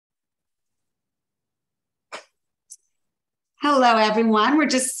Hello, everyone. We're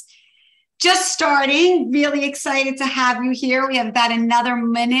just starting. Really excited to have you here. We have about another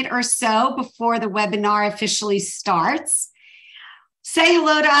minute or so before the webinar officially starts. Say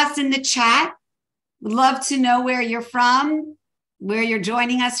hello to us in the chat. We'd love to know where you're from, where you're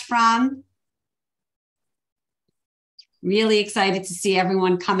joining us from. Really excited to see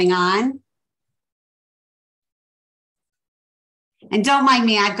everyone coming on. And don't mind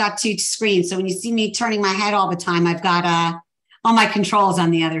me, I've got two screens. So when you see me turning my head all the time, I've got all my controls on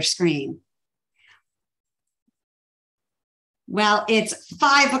the other screen. Well, it's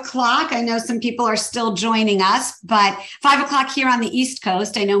 5 o'clock. I know some people are still joining us, but 5 o'clock here on the East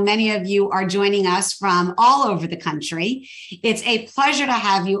Coast. I know many of you are joining us from all over the country. It's a pleasure to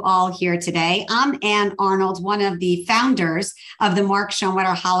have you all here today. I'm Ann Arnold, one of the founders of the Mark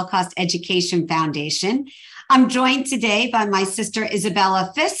Schonwetter Holocaust Education Foundation. I'm joined today by my sister,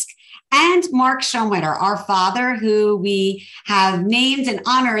 Isabella Fisk, and Mark Schonwetter, our father, who we have named and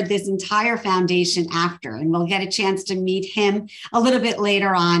honored this entire foundation after. And we'll get a chance to meet him a little bit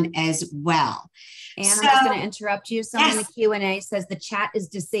later on as well. And I'm just going to interrupt you. Someone in the Q&A says the chat is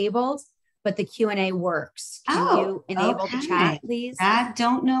disabled, but the Q&A works. Can you enable the chat, please? I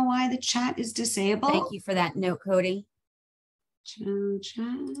don't know why the chat is disabled. Thank you for that note, Cody.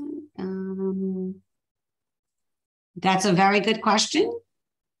 That's a very good question.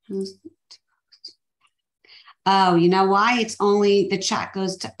 Oh, you know why? It's only the chat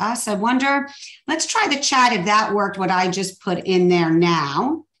goes to us. I wonder, let's try the chat if that worked, what I just put in there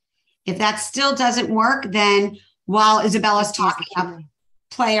now. If that still doesn't work, then while Isabella's talking, I'll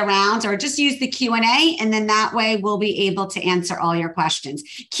play around or just use the Q&A, and then that way we'll be able to answer all your questions.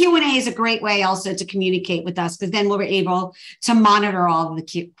 Q&A is a great way also to communicate with us, because then we'll be able to monitor all of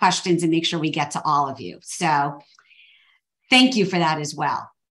the questions and make sure we get to all of you. So thank you for that as well.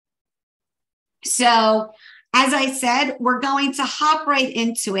 So as I said, we're going to hop right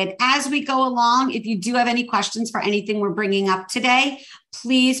into it. As we go along, if you do have any questions for anything we're bringing up today,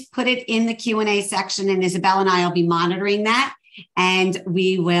 please put it in the Q&A section, and Isabella and I will be monitoring that, and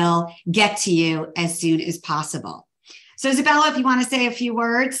we will get to you as soon as possible. So Isabella, if you want to say a few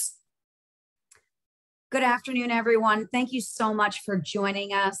words. Good afternoon, everyone. Thank you so much for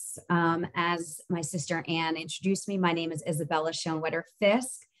joining us. As my sister Ann introduced me, my name is Isabella Schonwetter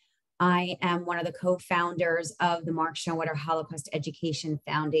Fisk. I am one of the co-founders of the Mark Schonwetter Holocaust Education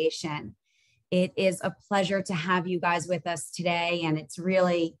Foundation. It is a pleasure to have you guys with us today, and it's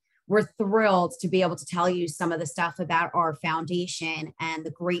really, we're thrilled to be able to tell you some of the stuff about our foundation and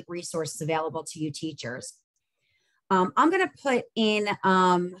the great resources available to you teachers. I'm going to put in,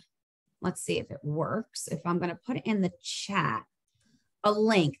 let's see if it works, if I'm going to put in the chat a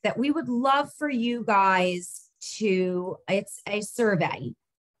link that we would love for you guys to, it's a survey.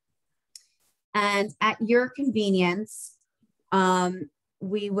 And at your convenience,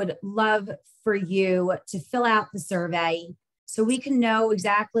 we would love for you to fill out the survey so we can know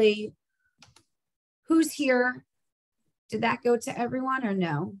exactly who's here. Did that go to everyone or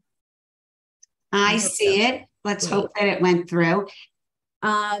no? I see it. Let's hope that it went through.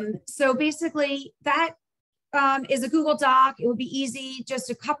 So basically that is a Google Doc. It would be easy, just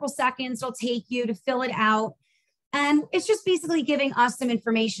a couple seconds it'll take you to fill it out. And it's just basically giving us some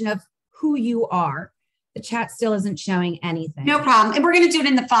information of who you are. The chat still isn't showing anything. No problem. And we're going to do it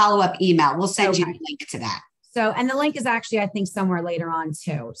in the follow-up email. We'll send you the link to that. So, and the link is actually, I think, somewhere later on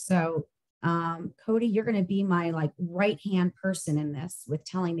too. So, Cody, you're going to be my right-hand person in this with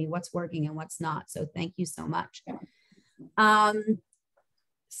telling me what's working and what's not. So thank you so much.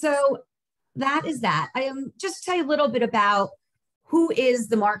 So that is that. I am just to tell you a little bit about who is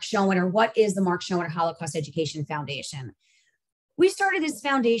the Mark Schonwetter, what is the Mark Schonwetter Holocaust Education Foundation. We started this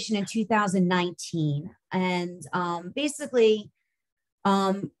foundation in 2019, and basically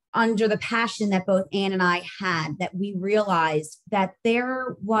under the passion that both Ann and I had, that we realized that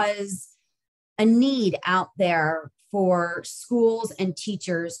there was a need out there for schools and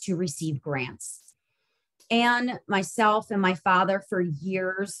teachers to receive grants. And myself and my father for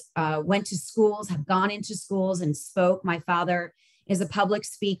years went to schools, have gone into schools and spoke. My father is a public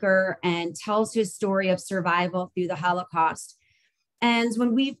speaker and tells his story of survival through the Holocaust. And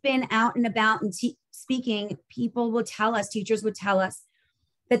when we've been out and about and speaking, people will tell us, teachers would tell us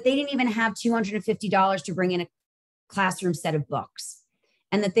that they didn't even have $250 to bring in a classroom set of books,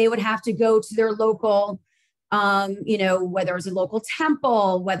 and that they would have to go to their local, whether it was a local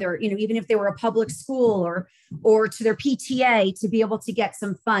temple, whether, even if they were a public school or to their PTA to be able to get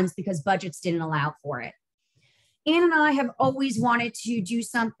some funds because budgets didn't allow for it. Ann and I have always wanted to do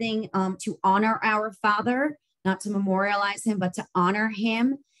something to honor our father, not to memorialize him, but to honor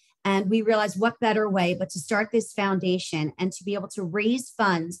him And we realized what better way but to start this foundation and to be able to raise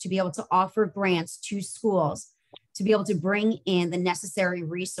funds, to be able to offer grants to schools, to be able to bring in the necessary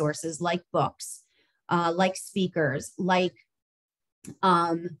resources like books, like speakers, like,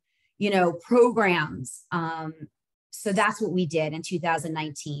 programs. So that's what we did in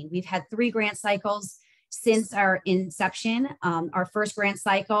 2019. We've had 3 grant cycles since our inception. Our first grant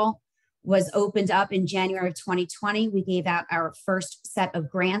cycle was opened up in January of 2020. We gave out our first set of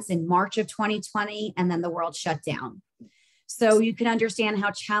grants in March of 2020, and then the world shut down. So you can understand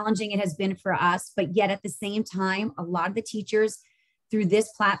how challenging it has been for us, but yet at the same time, a lot of the teachers through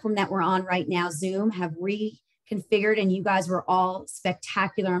this platform that we're on right now, Zoom, have reconfigured, and you guys were all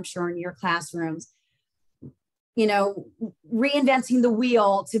spectacular, I'm sure, in your classrooms, reinventing the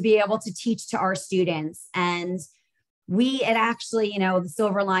wheel to be able to teach to our students. And it actually, the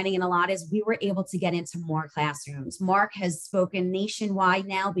silver lining in a lot is we were able to get into more classrooms. Mark has spoken nationwide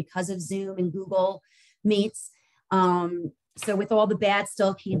now because of Zoom and Google Meets. So with all the bad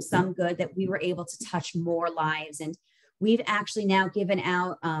still came some good, that we were able to touch more lives. And we've actually now given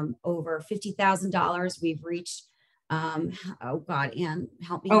out over $50,000. We've reached, Ann,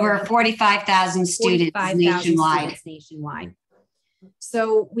 help me. Over 45,000 students nationwide.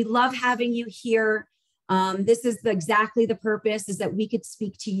 So we love having you here. This is exactly the purpose, is that we could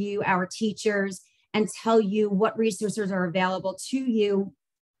speak to you, our teachers, and tell you what resources are available to you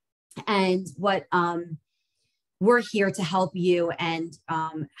and what we're here to help you and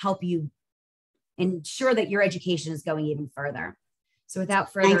help you ensure that your education is going even further. So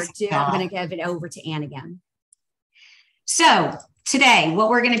without further ado, I'm going to give it over to Ann again. So today, what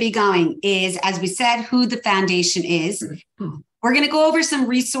we're going to be going is, as we said, who the foundation is. We're going to go over some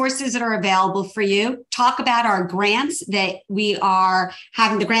resources that are available for you, talk about our grants that we are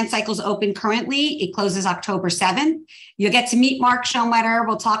having. The grant cycles open currently. It closes October 7th. You'll get to meet Mark Schonwetter.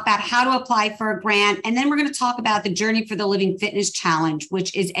 We'll talk about how to apply for a grant. And then we're going to talk about the Journey for the Living Fitness Challenge,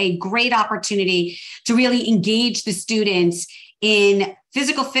 which is a great opportunity to really engage the students in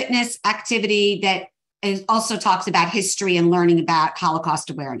physical fitness activity that also talks about history and learning about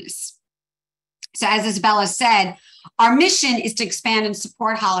Holocaust awareness. So as Isabella said, our mission is to expand and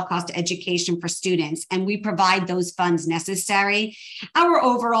support Holocaust education for students, and we provide those funds necessary. Our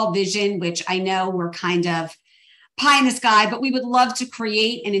overall vision, which I know we're kind of pie in the sky, but we would love to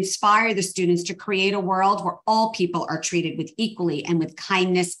create and inspire the students to create a world where all people are treated with equally and with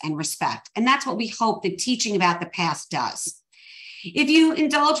kindness and respect. And that's what we hope that teaching about the past does. If you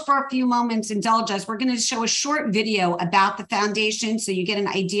indulge for a few moments, indulge us, we're going to show a short video about the foundation so you get an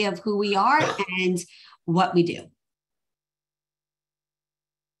idea of who we are and what we do.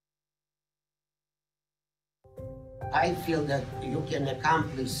 I feel that you can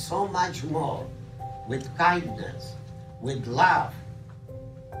accomplish so much more with kindness, with love,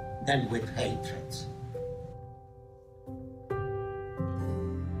 than with hatred.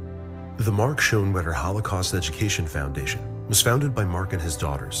 The Mark Schonwetter Holocaust Education Foundation was founded by Mark and his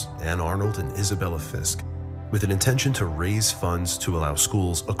daughters, Ann Arnold and Isabella Fisk, with an intention to raise funds to allow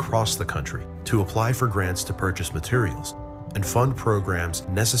schools across the country to apply for grants to purchase materials and fund programs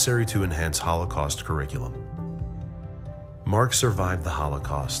necessary to enhance Holocaust curriculum. Mark survived the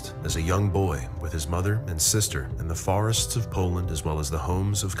Holocaust as a young boy with his mother and sister in the forests of Poland, as well as the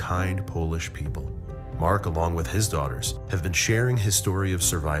homes of kind Polish people. Mark, along with his daughters, have been sharing his story of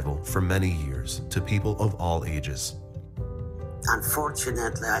survival for many years to people of all ages.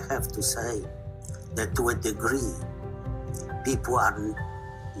 Unfortunately, I have to say that to a degree, people are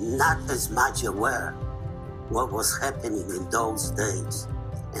not as much aware what was happening in those days.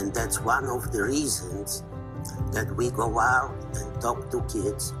 And that's one of the reasons that we go out and talk to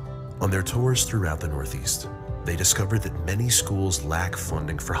kids. On their tours throughout the Northeast, they discovered that many schools lack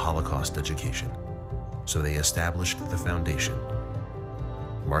funding for Holocaust education, so they established the foundation.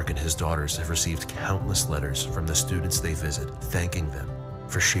 Mark and his daughters have received countless letters from the students they visit, thanking them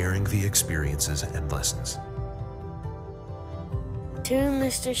for sharing the experiences and lessons. To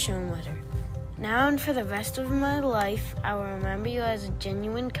Mr. Schonwetter, now and for the rest of my life, I will remember you as a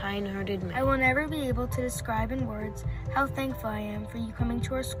genuine, kind-hearted man. I will never be able to describe in words how thankful I am for you coming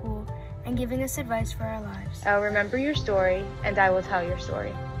to our school and giving us advice for our lives. I'll remember your story, and I will tell your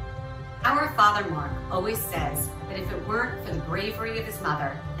story. Our father, Mark, always says that if it weren't for the bravery of his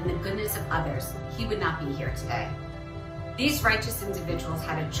mother and the goodness of others, he would not be here today. These righteous individuals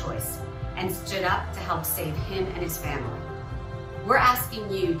had a choice and stood up to help save him and his family. We're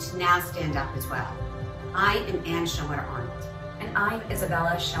asking you to now stand up as well. I am Ann Schonwetter Arnold. And I'm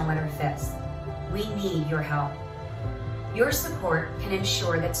Isabella Schonwetter Fisk. We need your help. Your support can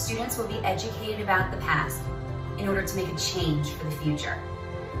ensure that students will be educated about the past in order to make a change for the future.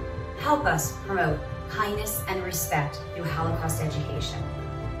 Help us promote kindness and respect through Holocaust education.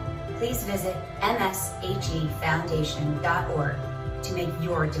 Please visit mshefoundation.org to make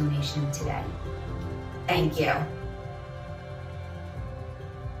your donation today. Thank you.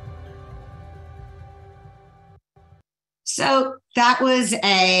 So that was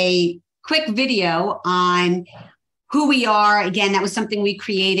a quick video on who we are. Again, that was something we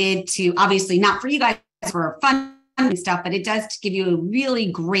created to, obviously not for you guys, for fun and stuff, but it does to give you a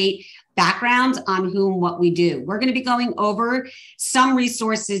really great background on whom, what we do. We're going to be going over some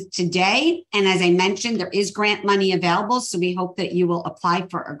resources today. And as I mentioned, there is grant money available. So we hope that you will apply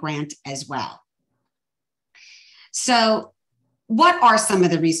for a grant as well. So what are some of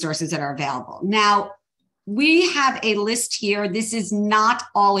the resources that are available? Now, we have a list here. This is not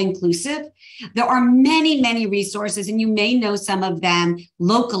all inclusive. There are many, many resources, and you may know some of them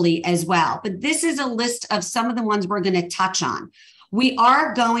locally as well. But this is a list of some of the ones we're going to touch on. We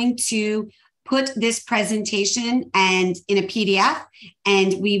are going to put this presentation and in a PDF,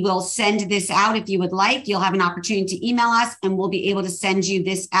 and we will send this out if you would like. You'll have an opportunity to email us, and we'll be able to send you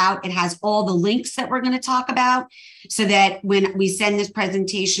this out. It has all the links that we're going to talk about, so that when we send this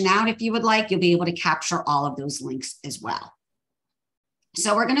presentation out, if you would like, you'll be able to capture all of those links as well.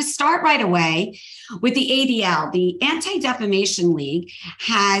 So we're going to start right away with the ADL. The Anti-Defamation League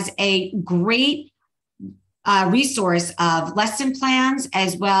has a great resource of lesson plans,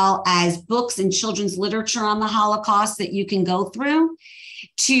 as well as books and children's literature on the Holocaust that you can go through.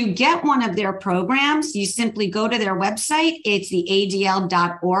 To get one of their programs, you simply go to their website. It's the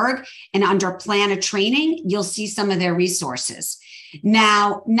adl.org, and under Plan a Training, you'll see some of their resources.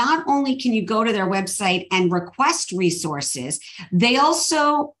 Now, not only can you go to their website and request resources, they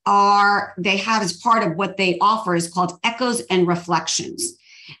also they have, as part of what they offer, is called Echoes and Reflections.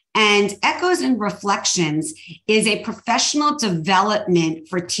 And Echoes and Reflections is a professional development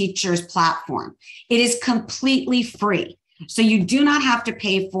for teachers platform. It is completely free, so you do not have to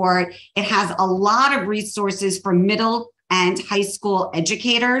pay for it. It has a lot of resources for middle and high school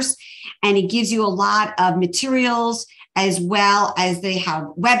educators, and it gives you a lot of materials, as well as they have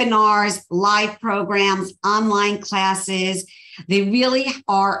webinars, live programs, online classes. They really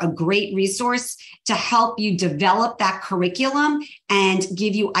are a great resource to help you develop that curriculum and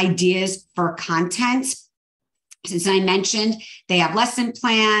give you ideas for content. As I mentioned, they have lesson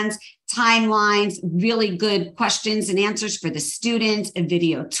plans, timelines, really good questions and answers for the students, a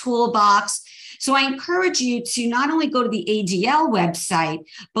video toolbox. So I encourage you to not only go to the ADL website,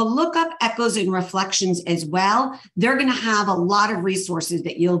 but look up Echoes and Reflections as well. They're going to have a lot of resources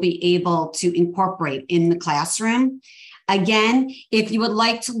that you'll be able to incorporate in the classroom. Again, if you would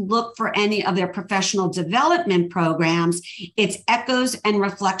like to look for any of their professional development programs, it's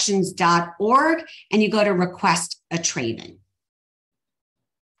echoesandreflections.org, and you go to request a training.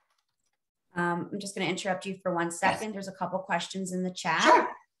 I'm just going to interrupt you for 1 second. Yes. There's a couple questions in the chat. Sure.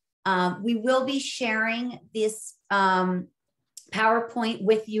 We will be sharing this PowerPoint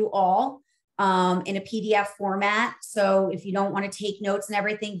with you all in a PDF format. So if you don't want to take notes and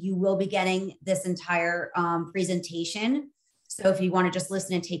everything, you will be getting this entire presentation. So if you want to just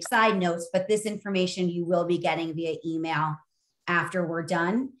listen and take side notes, but this information you will be getting via email after we're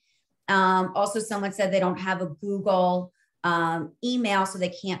done. Also, someone said they don't have a Google email, so they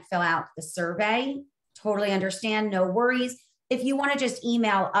can't fill out the survey. Totally understand, no worries. If you want to just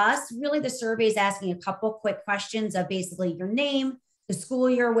email us, really the survey is asking a couple quick questions of basically your name, the school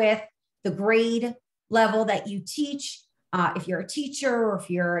you're with, the grade level that you teach, if you're a teacher or if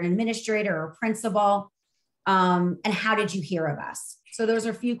you're an administrator or a principal, and how did you hear of us? So those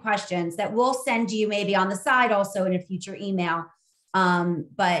are a few questions that we'll send you maybe on the side also in a future email,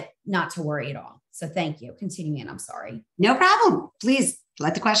 but not to worry at all. So thank you. Continuing, I'm sorry. No problem. Please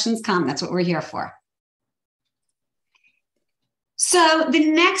let the questions come. That's what we're here for. So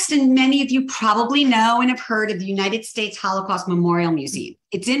the next, and many of you probably know and have heard of the United States Holocaust Memorial Museum.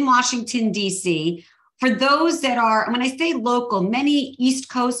 It's in Washington, D.C. For those that are, when I say local, many East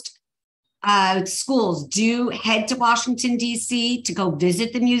Coast schools do head to Washington, D.C. to go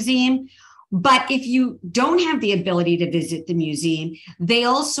visit the museum. But if you don't have the ability to visit the museum, they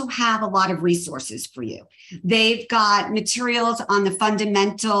also have a lot of resources for you. They've got materials on the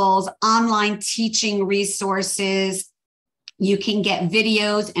fundamentals, online teaching resources. You can get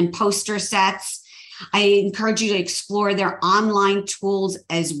videos and poster sets. I encourage you to explore their online tools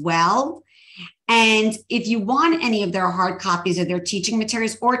as well. And if you want any of their hard copies of their teaching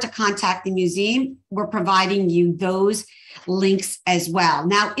materials or to contact the museum, we're providing you those links as well.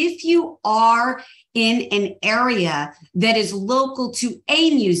 Now, if you are in an area that is local to a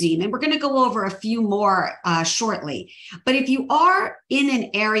museum, and we're going to go over a few more shortly, but if you are in an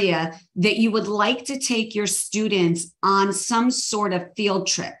area that you would like to take your students on some sort of field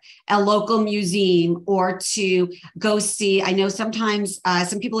trip, a local museum, or to go see, I know sometimes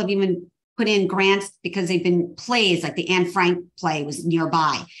some people have even put in grants because they've been plays, like the Anne Frank play was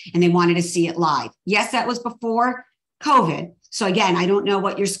nearby and they wanted to see it live. Yes, that was before COVID. So again, I don't know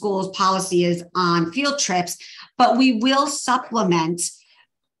what your school's policy is on field trips, but we will supplement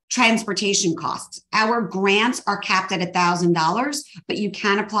transportation costs. Our grants are capped at $1,000, but you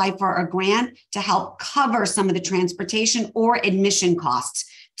can apply for a grant to help cover some of the transportation or admission costs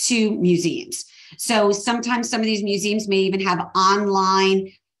to museums. So sometimes some of these museums may even have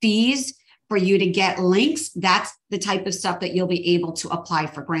online fees for you to get links. That's the type of stuff that you'll be able to apply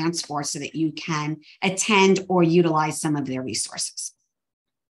for grants for so that you can attend or utilize some of their resources.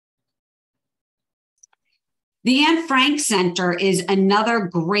 The Anne Frank Center is another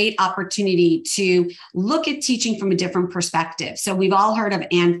great opportunity to look at teaching from a different perspective. So we've all heard of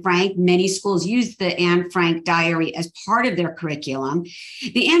Anne Frank. Many schools use the Anne Frank Diary as part of their curriculum.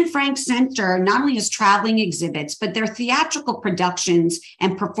 The Anne Frank Center not only has traveling exhibits, but their theatrical productions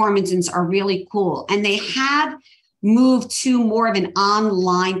and performances are really cool. And they have moved to more of an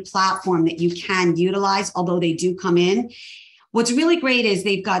online platform that you can utilize, although they do come in. What's really great is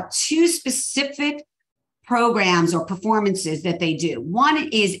they've got two specific programs or performances that they do. One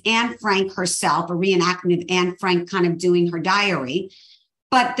is Anne Frank herself, a reenactment of Anne Frank kind of doing her diary.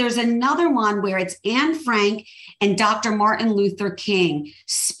 But there's another one where it's Anne Frank and Dr. Martin Luther King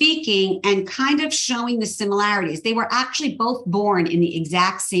speaking and kind of showing the similarities. They were actually both born in the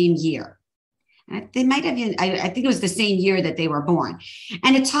exact same year. They might have been, I think it was the same year that they were born.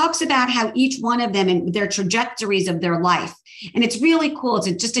 And it talks about how each one of them and their trajectories of their life. And it's really cool.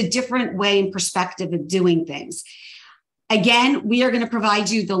 It's just a different way and perspective of doing things. Again, we are going to provide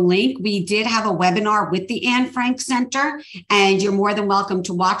you the link. We did have a webinar with the Anne Frank Center, and you're more than welcome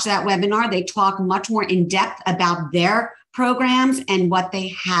to watch that webinar. They talk much more in depth about their programs and what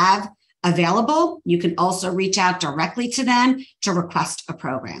they have available. You can also reach out directly to them to request a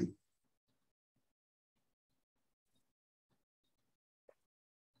program.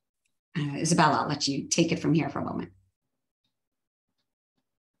 Isabella, I'll let you take it from here for a moment.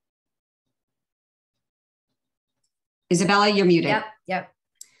 Isabella, you're muted. Yep.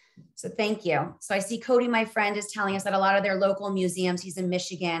 So thank you. So I see Cody, my friend, is telling us that a lot of their local museums, he's in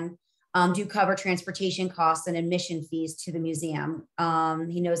Michigan, do cover transportation costs and admission fees to the museum.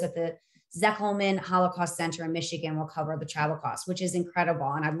 He knows that the Zechelman Holocaust Center in Michigan will cover the travel costs, which is incredible.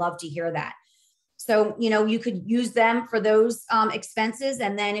 And I'd love to hear that. So, you know, you could use them for those expenses.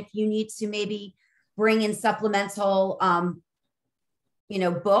 And then if you need to maybe bring in supplemental,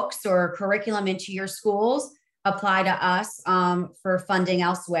 books or curriculum into your schools, apply to us for funding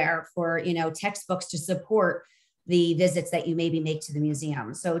elsewhere for, textbooks to support the visits that you maybe make to the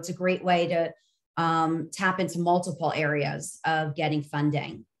museum. So it's a great way to tap into multiple areas of getting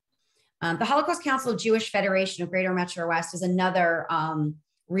funding. The Holocaust Council of Jewish Federation of Greater Metro West is another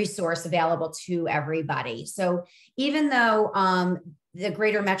resource available to everybody. So even though the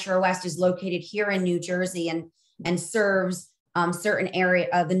Greater Metro West is located here in New Jersey and serves certain area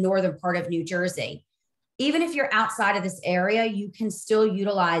of the northern part of New Jersey, even if you're outside of this area, you can still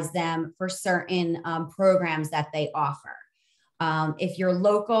utilize them for certain programs that they offer. If you're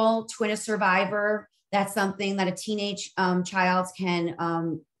local, twin a survivor, that's something that a teenage child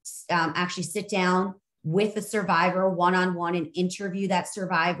can actually sit down with the survivor one-on-one and interview that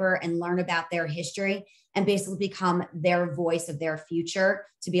survivor and learn about their history and basically become their voice of their future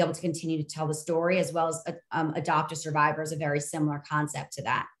to be able to continue to tell the story, as well as adopt a survivor is a very similar concept to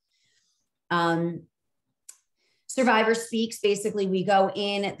that. Survivor Speaks, basically we go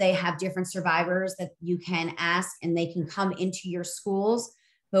in, they have different survivors that you can ask and they can come into your schools,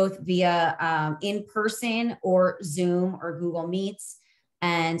 both via in-person or Zoom or Google Meets.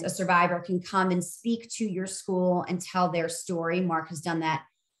 And a survivor can come and speak to your school and tell their story. Mark has done that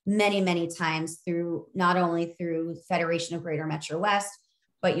many, many times through, not only through Federation of Greater Metro West,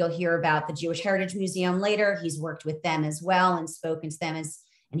 but you'll hear about the Jewish Heritage Museum later. He's worked with them as well and spoken to them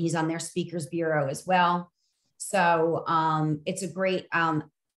and he's on their speakers bureau as well. So it's a great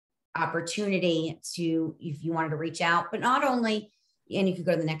opportunity to, if you wanted to reach out, but not only, and you could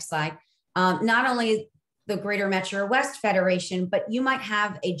go to the next slide, not only the Greater Metro West Federation, but you might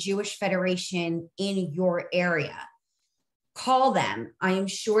have a Jewish Federation in your area. Call them. I am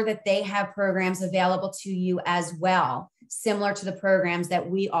sure that they have programs available to you as well, similar to the programs that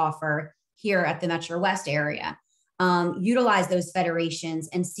we offer here at the Metro West area. utilize those federations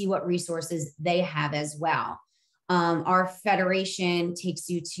and see what resources they have as well. Our federation takes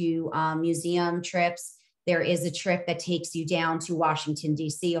you to museum trips. There is a trip that takes you down to Washington,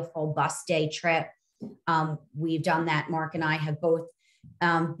 D.C., a full bus day trip. We've done that. Mark and I have both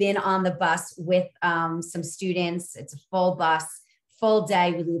been on the bus with some students. It's a full bus, full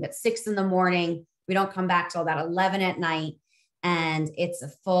day. We leave at 6 a.m. We don't come back till about 11 at night. And it's a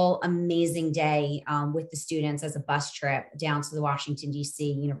full, amazing day with the students as a bus trip down to the Washington,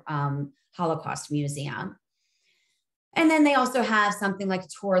 D.C. Holocaust Museum. And then they also have something like a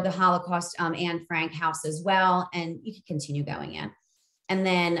tour of the Holocaust Anne Frank House as well. And you can continue going in. And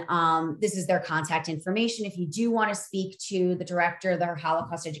then this is their contact information. If you do want to speak to the director of their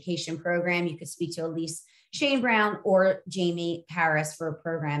Holocaust education program, you could speak to Elise Shane Brown or Jamie Harris for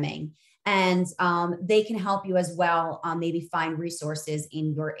programming. And they can help you as well, maybe find resources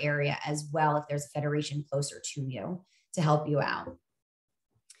in your area as well if there's a federation closer to you to help you out.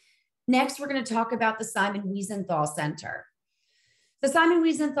 Next, we're going to talk about the Simon Wiesenthal Center. The Simon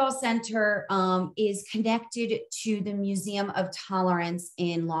Wiesenthal Center is connected to the Museum of Tolerance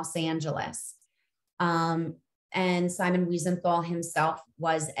in Los Angeles. And Simon Wiesenthal himself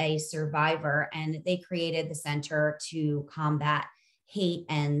was a survivor, and they created the center to combat hate.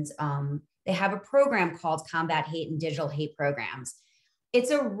 And they have a program called Combat Hate and Digital Hate Programs.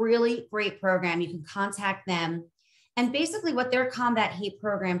 It's a really great program. You can contact them. And basically what their Combat Hate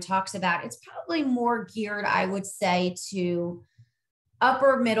program talks about, it's probably more geared, I would say, to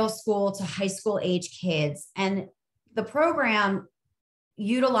upper middle school to high school age kids. And the program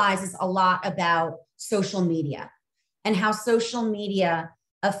utilizes a lot about social media and how social media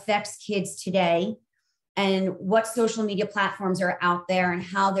affects kids today and what social media platforms are out there and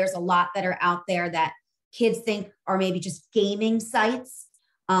how there's a lot that are out there that kids think are maybe just gaming sites,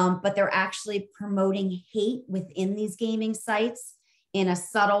 but they're actually promoting hate within these gaming sites in a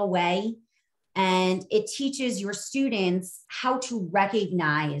subtle way. And it teaches your students how to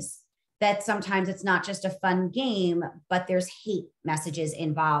recognize that sometimes it's not just a fun game, but there's hate messages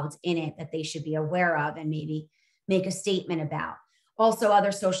involved in it that they should be aware of and maybe make a statement about. Also,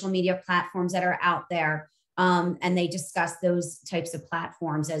 other social media platforms that are out there, and they discuss those types of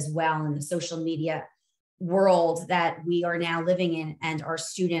platforms as well in the social media world that we are now living in and our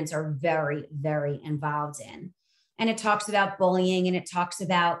students are very, very involved in. And it talks about bullying, and it talks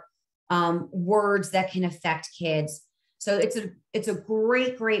about words that can affect kids. So it's a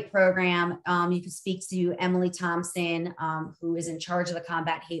great, great program. You can speak to Emily Thompson, who is in charge of the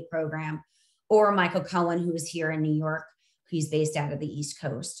Combat Hate program, or Michael Cohen, who is here in New York. He's based out of the East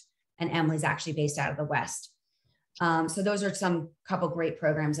Coast, and Emily's actually based out of the West. So those are some couple great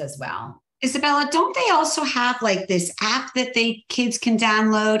programs as well. Isabella, don't they also have like this app that kids can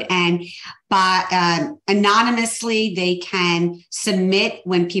download, and by anonymously they can submit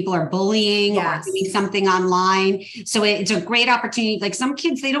when people are bullying or doing something online? So it's a great opportunity. Like some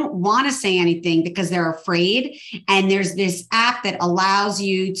kids, they don't want to say anything because they're afraid. And there's this app that allows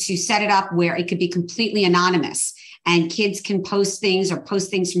you to set it up where it could be completely anonymous, and kids can post things or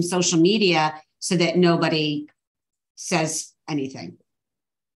post things from social media so that nobody says anything.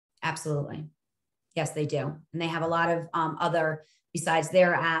 Absolutely. Yes, they do. And they have a lot of other, besides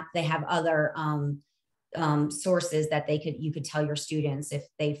their app, they have other sources that you could tell your students if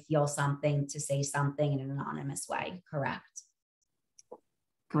they feel something to say something in an anonymous way. Correct.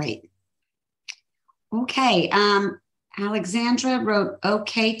 Great. Okay. Alexandra wrote,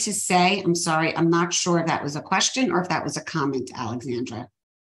 okay to say. I'm sorry. I'm not sure if that was a question or if that was a comment, Alexandra.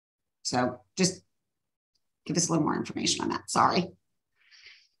 So just give us a little more information on that. Sorry.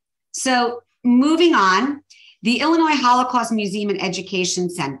 So moving on, the Illinois Holocaust Museum and Education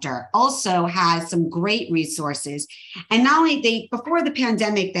Center also has some great resources. And not only before the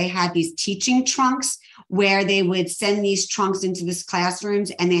pandemic, they had these teaching trunks where they would send these trunks into these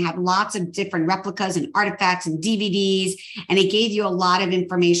classrooms, and they have lots of different replicas and artifacts and DVDs, and it gave you a lot of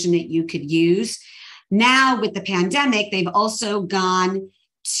information that you could use. Now with the pandemic, they've also gone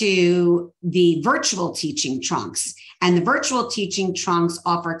to the virtual teaching trunks. And the virtual teaching trunks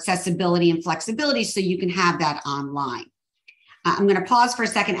offer accessibility and flexibility so you can have that online. I'm going to pause for a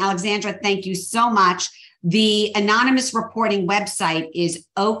second. Alexandra, thank you so much. The anonymous reporting website is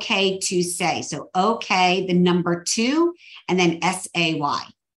OK to say. So OK, the number 2, and then SAY.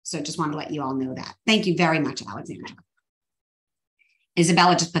 So just want to let you all know that. Thank you very much, Alexandra.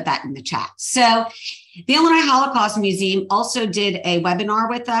 Isabella just put that in the chat. So the Illinois Holocaust Museum also did a webinar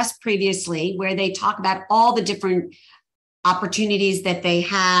with us previously where they talk about all the different opportunities that they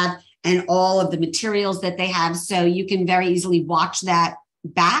have and all of the materials that they have. So you can very easily watch that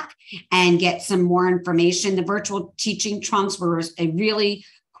back and get some more information. The virtual teaching trunks were a really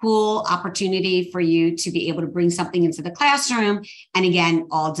cool opportunity for you to be able to bring something into the classroom. And again,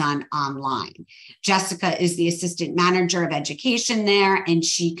 all done online. Jessica is the assistant manager of education there, and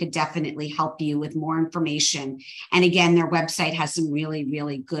she could definitely help you with more information. And again, their website has some really,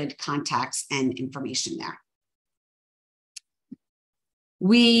 really good contacts and information there.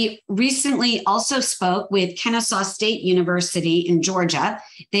 We recently also spoke with Kennesaw State University in Georgia.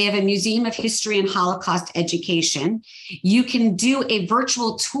 They have a Museum of History and Holocaust Education. You can do a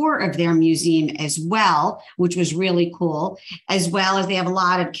virtual tour of their museum as well, which was really cool, as well as they have a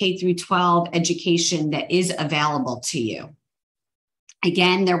lot of K through 12 education that is available to you.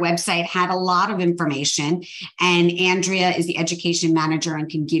 Again, their website had a lot of information, and Andrea is the education manager and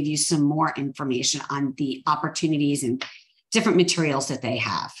can give you some more information on the opportunities and different materials that they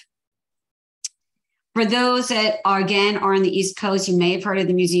have. For those that are on the East Coast, you may have heard of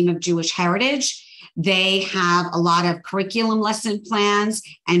the Museum of Jewish Heritage. They have a lot of curriculum lesson plans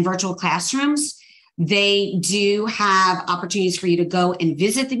and virtual classrooms. They do have opportunities for you to go and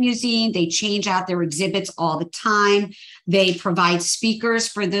visit the museum. They change out their exhibits all the time. They provide speakers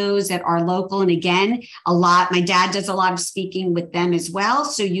for those that are local. And again, my dad does a lot of speaking with them as well.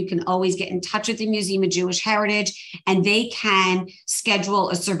 So you can always get in touch with the Museum of Jewish Heritage, and they can schedule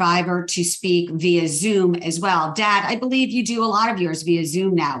a survivor to speak via Zoom as well. Dad, I believe you do a lot of yours via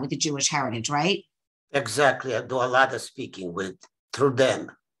Zoom now with the Jewish Heritage, right? Exactly. I do a lot of speaking through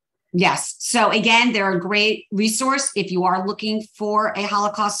them. Yes. So again, they're a great resource. If you are looking for a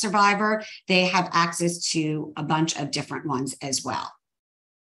Holocaust survivor, they have access to a bunch of different ones as well.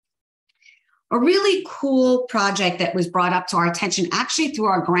 A really cool project that was brought up to our attention, actually through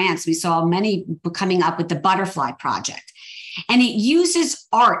our grants, we saw many coming up with the Butterfly Project. And it uses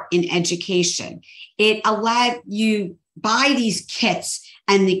art in education. It allowed you buy these kits,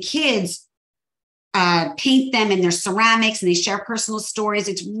 and the kids paint them in their ceramics, and they share personal stories.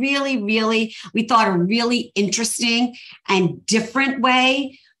 It's really, really, we thought a really interesting and different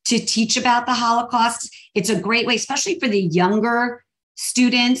way to teach about the Holocaust. It's a great way, especially for the younger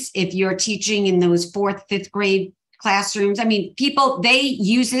students, if you're teaching in those 4th, 5th grade classrooms. I mean, they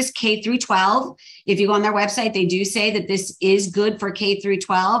use this K through 12. If you go on their website, they do say that this is good for K through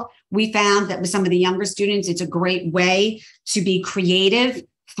 12. We found that with some of the younger students, it's a great way to be creative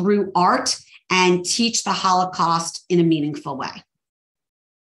through art and teach the Holocaust in a meaningful way.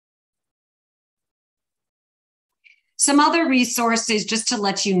 Some other resources just to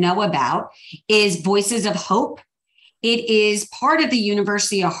let you know about is Voices of Hope. It is part of the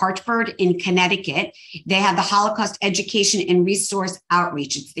University of Hartford in Connecticut. They have the Holocaust Education and Resource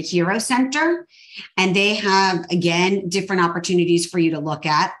Outreach. It's the Hero Center, and they have, again, different opportunities for you to look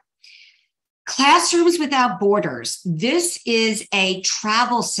at. Classrooms Without Borders. This is a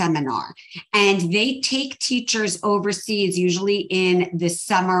travel seminar, and they take teachers overseas, usually in the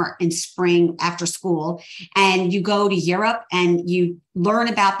summer and spring after school, and you go to Europe and you learn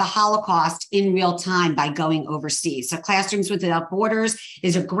about the Holocaust in real time by going overseas. So Classrooms Without Borders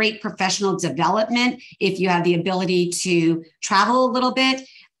is a great professional development if you have the ability to travel a little bit.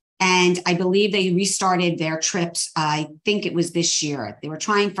 And I believe they restarted their trips. I think it was this year. They were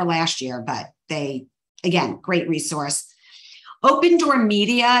trying for last year, but again, great resource. Open Door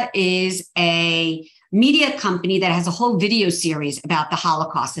Media is a media company that has a whole video series about the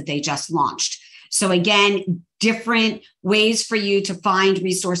Holocaust that they just launched. So again, different ways for you to find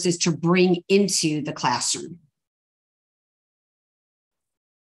resources to bring into the classroom.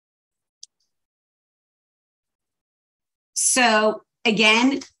 So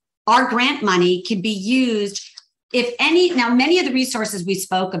again, our grant money can be used many of the resources we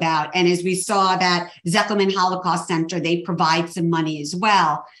spoke about, and as we saw that Zeckelman Holocaust Center, they provide some money as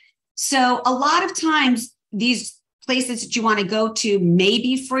well. So a lot of times these places that you want to go to may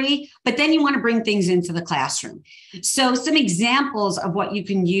be free, but then you want to bring things into the classroom. So some examples of what you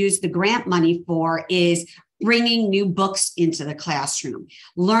can use the grant money for is bringing new books into the classroom,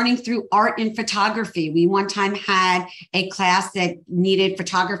 learning through art and photography. We one time had a class that needed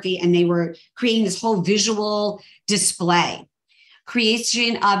photography, and they were creating this whole visual display.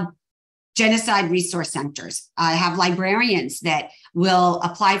 Creation of genocide resource centers. I have librarians that will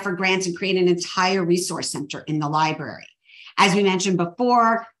apply for grants and create an entire resource center in the library. As we mentioned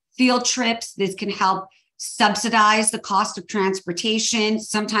before, field trips, this can help subsidize the cost of transportation.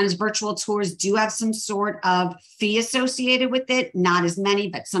 Sometimes virtual tours do have some sort of fee associated with it, not as many,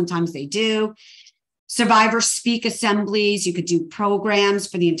 but sometimes they do. Survivor speak assemblies, you could do programs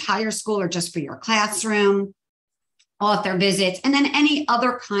for the entire school or just for your classroom, author visits, and then any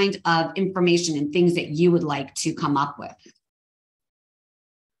other kind of information and things that you would like to come up with.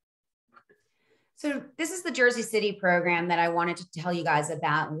 So this is the Jersey City program that I wanted to tell you guys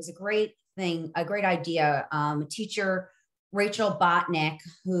about. It was a great thing, a great idea. Teacher Rachel Botnick,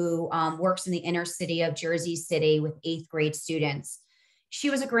 who works in the inner city of Jersey City with 8th grade students. She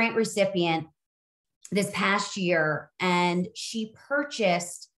was a grant recipient this past year, and she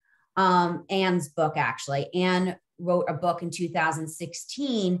purchased Anne's book, actually. Anne wrote a book in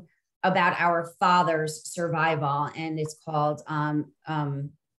 2016 about our father's survival, and it's called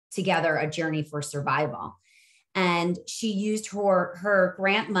Together, A Journey for Survival. And she used her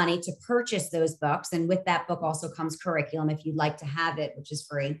grant money to purchase those books. And with that book also comes curriculum if you'd like to have it, which is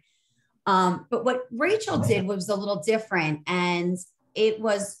free. But what Rachel did was a little different, and it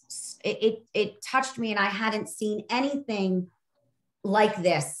touched me, and I hadn't seen anything like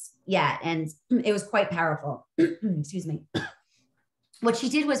this yet. And it was quite powerful. Excuse me. What she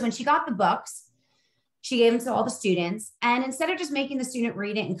did was when she got the books, she gave them to all the students. And instead of just making the student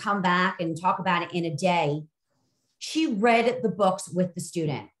read it and come back and talk about it in a day, she read the books with the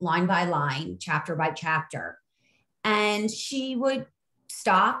student, line by line, chapter by chapter. And she would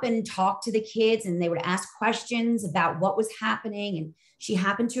stop and talk to the kids, and they would ask questions about what was happening. And she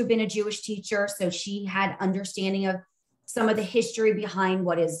happened to have been a Jewish teacher, so she had understanding of some of the history behind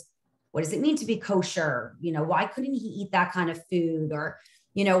what does it mean to be kosher? Why couldn't he eat that kind of food? Or,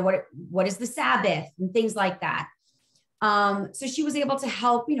 what is the Sabbath and things like that. So she was able to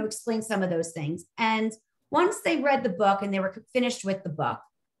help, explain some of those things. And once they read the book and they were finished with the book,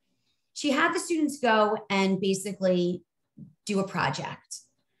 she had the students go and basically do a project.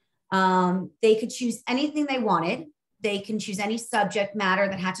 They could choose anything they wanted. They can choose any subject matter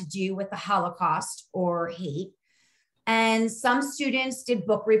that had to do with the Holocaust or hate. And some students did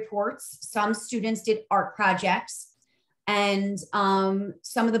book reports. Some students did art projects. And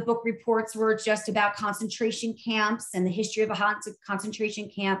some of the book reports were just about concentration camps and the history of a concentration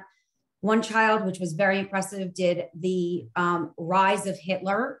camp. One child, which was very impressive, did the rise of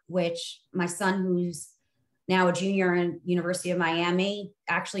Hitler, which my son, who's now a junior in University of Miami,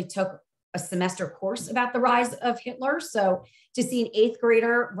 actually took a semester course about the rise of Hitler. So to see an 8th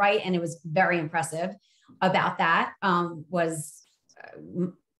grader write, and it was very impressive about that, was,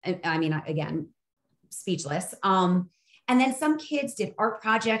 again, speechless. And then some kids did art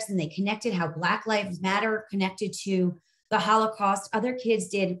projects, and they connected how Black Lives Matter connected to the Holocaust. Other kids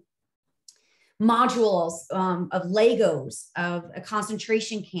did modules of Legos of a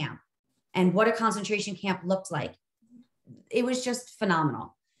concentration camp and what a concentration camp looked like. It was just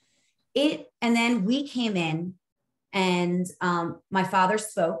phenomenal. And then we came in, and my father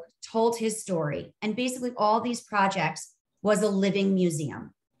spoke, told his story. And basically all these projects was a living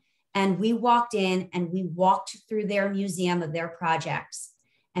museum. And we walked in and we walked through their museum of their projects.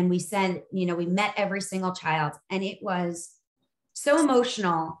 And we said, we met every single child. And it was so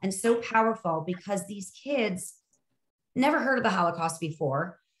emotional and so powerful because these kids never heard of the Holocaust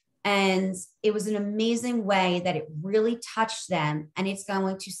before. And it was an amazing way that it really touched them, and it's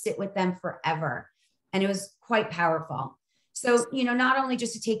going to sit with them forever. And it was quite powerful. So, not only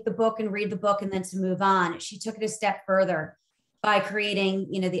just to take the book and read the book and then to move on, she took it a step further by creating,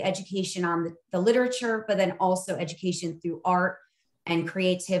 the education on the literature, but then also education through art and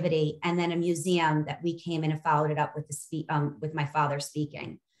creativity, and then a museum that we came in and followed it up with with my father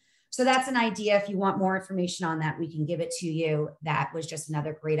speaking. So that's an idea. If you want more information on that, we can give it to you. That was just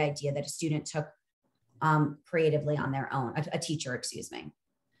another great idea that a student took creatively on their own, a teacher, excuse me.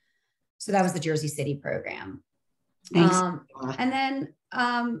 So that was the Jersey City program. Thanks. And then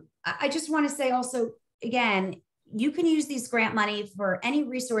I just want to say also, again, you can use these grant money for any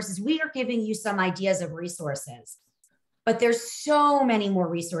resources. We are giving you some ideas of resources, but there's so many more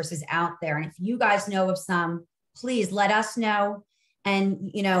resources out there. And if you guys know of some, please let us know.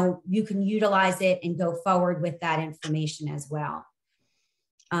 And, you can utilize it and go forward with that information as well.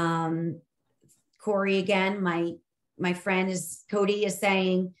 Corey, again, my friend Cody is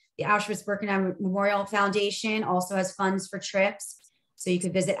saying the Auschwitz-Birkenau Memorial Foundation also has funds for trips. So you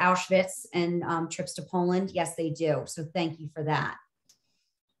could visit Auschwitz and trips to Poland. Yes, they do. So thank you for that.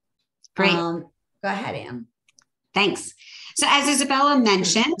 Great. Go ahead, Anne. Thanks. So as Isabella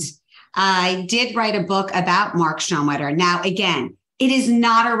mentioned, I did write a book about Mark Schonwetter. Now, again, it is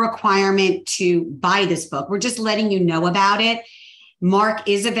not a requirement to buy this book. We're just letting you know about it. Mark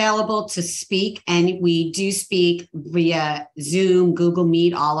is available to speak, and we do speak via Zoom, Google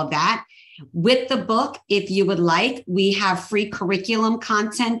Meet, all of that. With the book, if you would like, we have free curriculum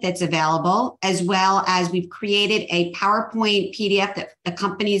content that's available, as well as we've created a PowerPoint PDF that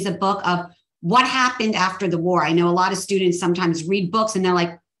accompanies the book of what happened after the war. I know a lot of students sometimes read books and they're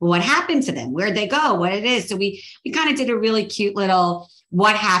like, what happened to them, where'd they go, what it is. So we kind of did a really cute little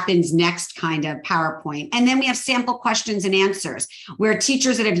what happens next kind of PowerPoint. And then we have sample questions and answers where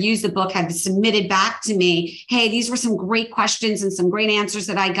teachers that have used the book have submitted back to me, hey, these were some great questions and some great answers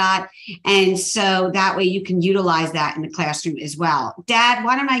that I got. And so that way you can utilize that in the classroom as well. Dad,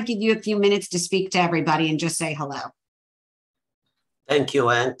 why don't I give you a few minutes to speak to everybody and just say hello. Thank you,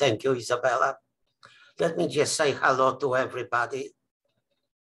 Anne. Thank you, Isabella. Let me just say hello to everybody.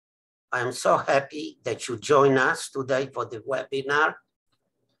 I'm so happy that you join us today for the webinar.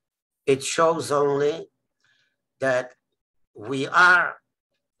 It shows only that we are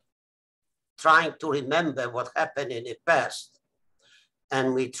trying to remember what happened in the past.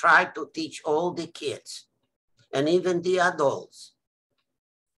 And we try to teach all the kids and even the adults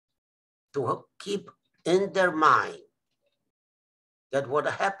to keep in their mind that what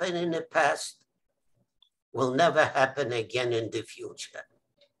happened in the past will never happen again in the future.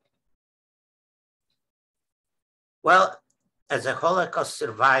 Well, as a Holocaust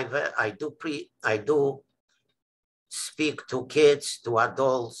survivor, I do speak to kids, to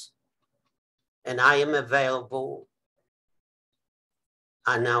adults, and I am available.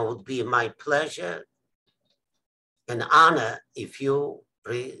 And it would be my pleasure and honor if you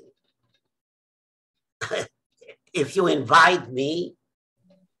invite me,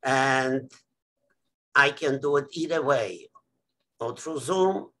 and I can do it either way, or through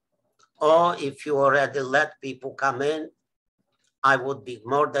Zoom, or if you already let people come in, I would be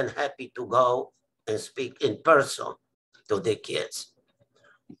more than happy to go and speak in person to the kids.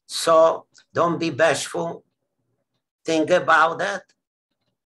 So don't be bashful. Think about that.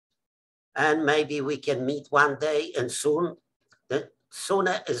 And maybe we can meet one day, and soon. The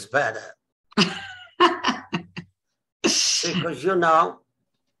sooner is better. Because, you know,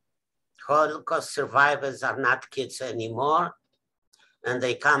 Holocaust survivors are not kids anymore, and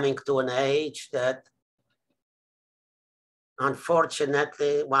they're coming to an age that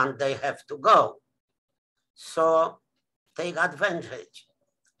unfortunately one day have to go. So take advantage.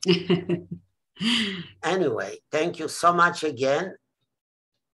 Anyway, thank you so much again.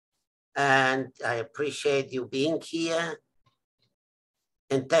 And I appreciate you being here.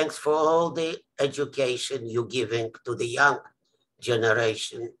 And thanks for all the education you're giving to the young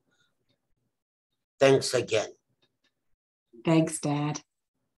generation. Thanks again. Thanks, Dad.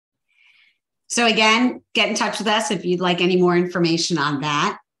 So again, get in touch with us if you'd like any more information on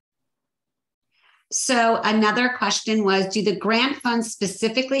that. So another question was, do the grant funds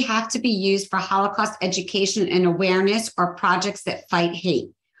specifically have to be used for Holocaust education and awareness or projects that fight hate?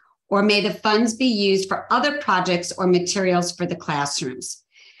 Or may the funds be used for other projects or materials for the classrooms?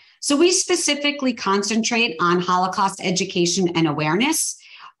 So we specifically concentrate on Holocaust education and awareness.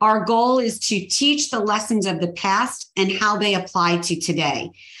 Our goal is to teach the lessons of the past and how they apply to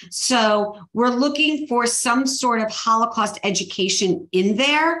today. So we're looking for some sort of Holocaust education in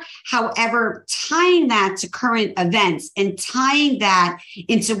there. However, tying that to current events and tying that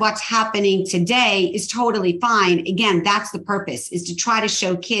into what's happening today is totally fine. Again, that's the purpose, is to try to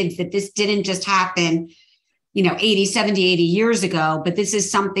show kids that this didn't just happen, 80, 70, 80 years ago, but this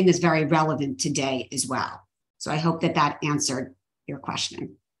is something that's very relevant today as well. So I hope that answered your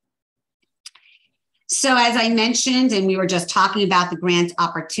question. So as I mentioned, and we were just talking about the grant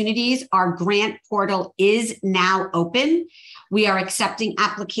opportunities, our grant portal is now open. We are accepting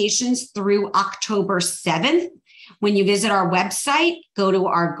applications through October 7th. When you visit our website, go to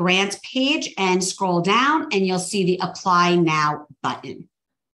our grants page and scroll down, and you'll see the Apply Now button.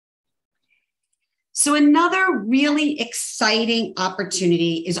 So another really exciting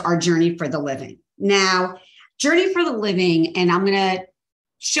opportunity is our Journey for the Living. Now, Journey for the Living, and I'm going to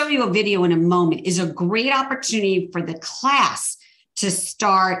show you a video in a moment, is a great opportunity for the class to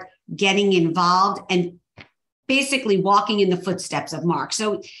start getting involved and basically walking in the footsteps of Mark.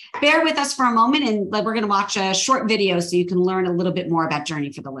 So bear with us for a moment, and we're going to watch a short video so you can learn a little bit more about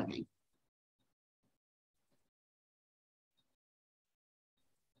Journey for the Living.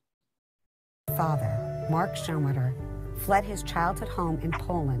 Father, Mark Schonwetter, fled his childhood home in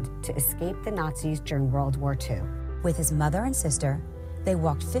Poland to escape the Nazis during World War II. With his mother and sister, they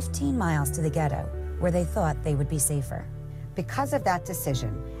walked 15 miles to the ghetto, where they thought they would be safer. Because of that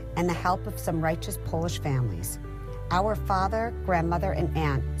decision and the help of some righteous Polish families, our father, grandmother, and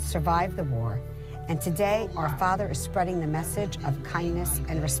aunt survived the war, and today our father is spreading the message of kindness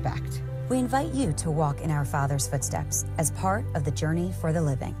and respect. We invite you to walk in our father's footsteps as part of the Journey for the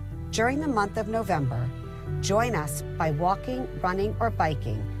Living. During the month of November, join us by walking, running, or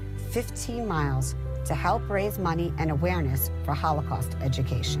biking 15 miles to help raise money and awareness for Holocaust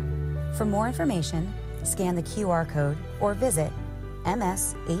education. For more information, scan the QR code or visit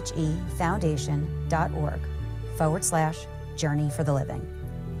msheffoundation.org/Journey for the Living.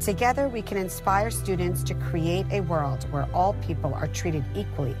 Together, we can inspire students to create a world where all people are treated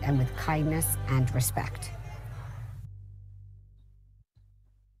equally and with kindness and respect.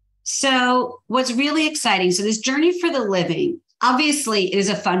 So what's really exciting, so this Journey for the Living, obviously it is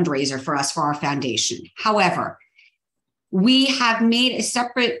a fundraiser for us, for our foundation. However, we have made a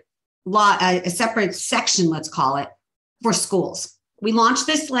separate section, let's call it, for schools. We launched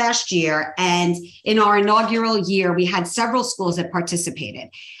this last year, and in our inaugural year, we had several schools that participated,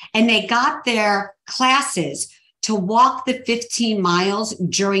 and they got their classes to walk the 15 miles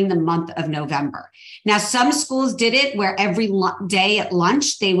during the month of November. Now, some schools did it where every day at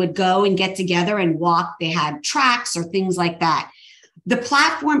lunch, they would go and get together and walk. They had tracks or things like that. The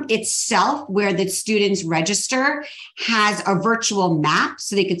platform itself, where the students register, has a virtual map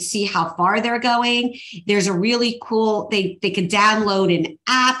so they could see how far they're going. There's a really cool, they could download an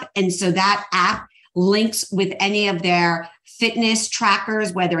app. And so that app links with any of their fitness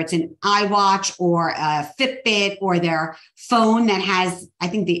trackers, whether it's an iWatch or a Fitbit or their phone that has, I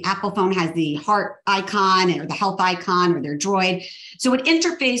think the Apple phone has the heart icon or the health icon or their Droid. So it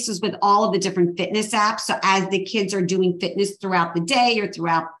interfaces with all of the different fitness apps. So as the kids are doing fitness throughout the day or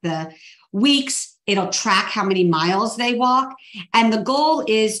throughout the weeks, it'll track how many miles they walk. And the goal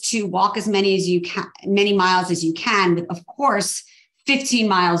is to walk as many miles as you can, with, of course, 15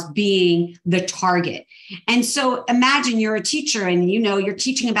 miles being the target. And so imagine you're a teacher and you're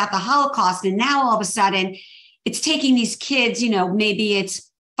teaching about the Holocaust, and now all of a sudden it's taking these kids, maybe it's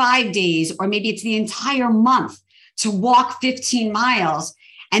 5 days or maybe it's the entire month to walk 15 miles.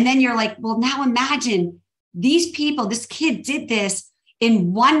 And then you're like, well, now imagine these people, this kid did this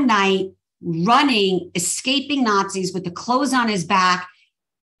in one night, running, escaping Nazis with the clothes on his back,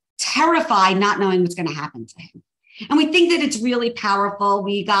 terrified, not knowing what's going to happen to him. And we think that it's really powerful.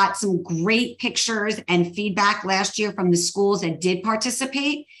 We got some great pictures and feedback last year from the schools that did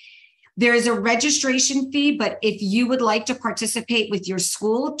participate. There is a registration fee, but if you would like to participate with your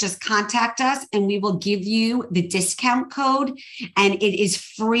school, just contact us and we will give you the discount code. And it is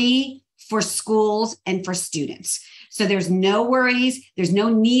free for schools and for students. So there's no worries. There's no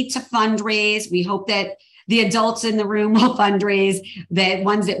need to fundraise. We hope that the adults in the room will fundraise, the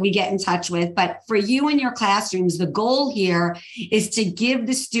ones that we get in touch with. But for you in your classrooms, the goal here is to give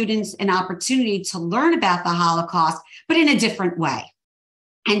the students an opportunity to learn about the Holocaust, but in a different way.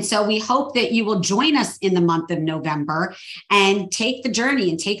 And so we hope that you will join us in the month of November and take the journey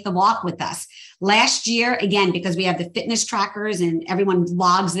and take the walk with us. Last year, again, because we have the fitness trackers and everyone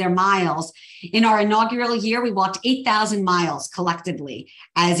logs their miles, in our inaugural year, we walked 8,000 miles collectively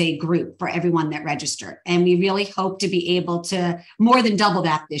as a group for everyone that registered. And we really hope to be able to more than double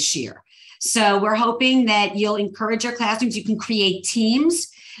that this year. So we're hoping that you'll encourage your classrooms. You can create teams.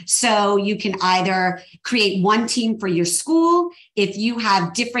 So you can either create one team for your school. If you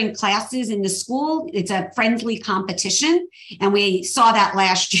have different classes in the school, it's a friendly competition. And we saw that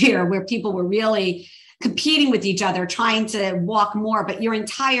last year where people were really competing with each other, trying to walk more, but your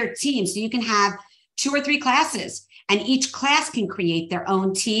entire team. So you can have 2 or 3 classes and each class can create their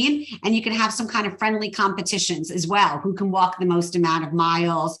own team, and you can have some kind of friendly competitions as well, who can walk the most amount of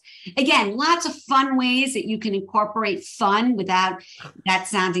miles. Again, lots of fun ways that you can incorporate fun without that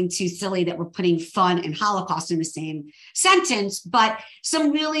sounding too silly that we're putting fun and Holocaust in the same sentence, but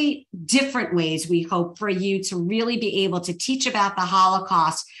some really different ways we hope for you to really be able to teach about the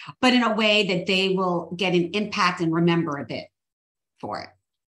Holocaust, but in a way that they will get an impact and remember a bit for it.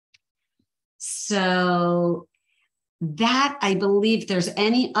 So that, I believe, if there's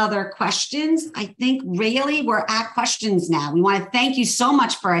any other questions, I think really we're at questions now. We want to thank you so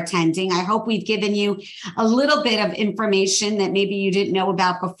much for attending. I hope we've given you a little bit of information that maybe you didn't know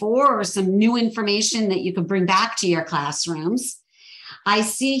about before, or some new information that you could bring back to your classrooms. I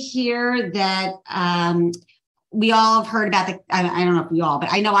see here that we all have heard about I don't know if we all,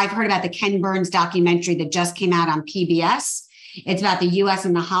 but I know I've heard about the Ken Burns documentary that just came out on PBS. It's about the U.S.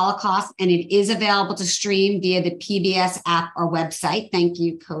 and the Holocaust, and it is available to stream via the PBS app or website. Thank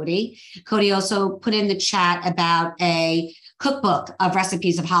you, Cody. Cody also put in the chat about a cookbook of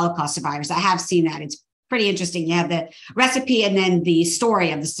recipes of Holocaust survivors. I have seen that. It's pretty interesting. You have the recipe and then the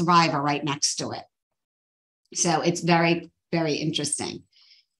story of the survivor right next to it. So it's very, very interesting.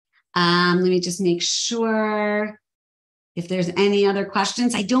 Let me just make sure if there's any other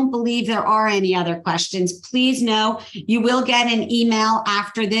questions. I don't believe there are any other questions. Please know you will get an email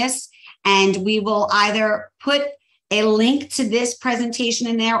after this, and we will either put a link to this presentation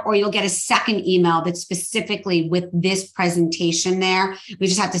in there, or you'll get a second email that's specifically with this presentation there. We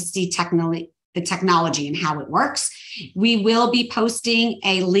just have to see the technology and how it works. We will be posting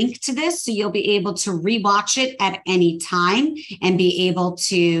a link to this, so you'll be able to rewatch it at any time and be able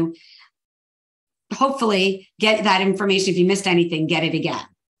to hopefully get that information. If you missed anything, get it again.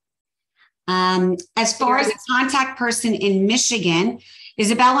 As far as a contact person in Michigan,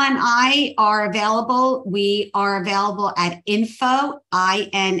 Isabella and I are available. We are available at info,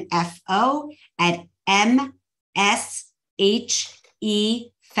 I-N-F-O, at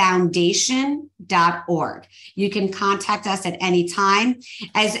MSHEfoundation.org. You can contact us at any time.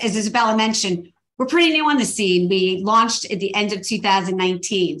 As Isabella mentioned, we're pretty new on the scene. We launched at the end of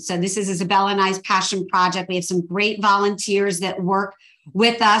 2019. So this is Isabella and I's passion project. We have some great volunteers that work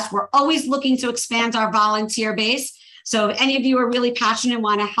with us. We're always looking to expand our volunteer base. So if any of you are really passionate and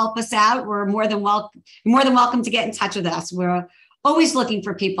want to help us out, we're more than welcome to get in touch with us. We're always looking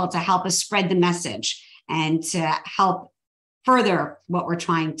for people to help us spread the message and to help further what we're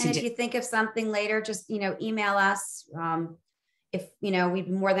trying to do. And if you think of something later, just, email us. If, we'd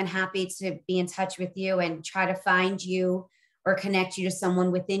be more than happy to be in touch with you and try to find you or connect you to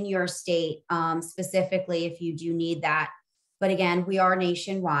someone within your state, specifically if you do need that. But again, we are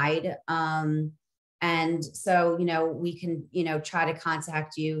nationwide. And so, we can, try to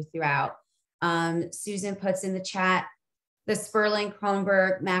contact you throughout. Susan puts in the chat, the Sperling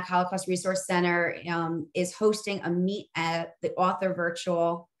Kronberg Mac Holocaust Resource Center is hosting a Meet at the Author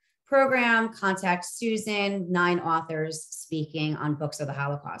virtual program. Contact Susan, 9 authors speaking on books of the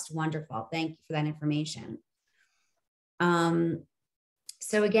Holocaust. Wonderful. Thank you for that information.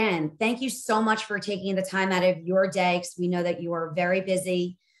 So again, thank you so much for taking the time out of your day, because we know that you are very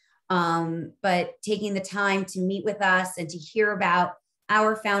busy. But taking the time to meet with us and to hear about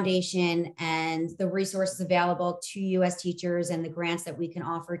our foundation and the resources available to you as teachers and the grants that we can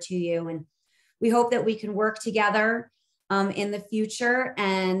offer to you. And we hope that we can work together in the future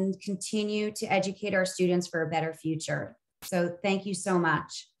and continue to educate our students for a better future. So thank you so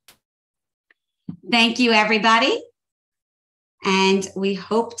much. Thank you, everybody. And we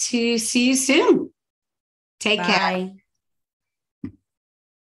hope to see you soon. Take care.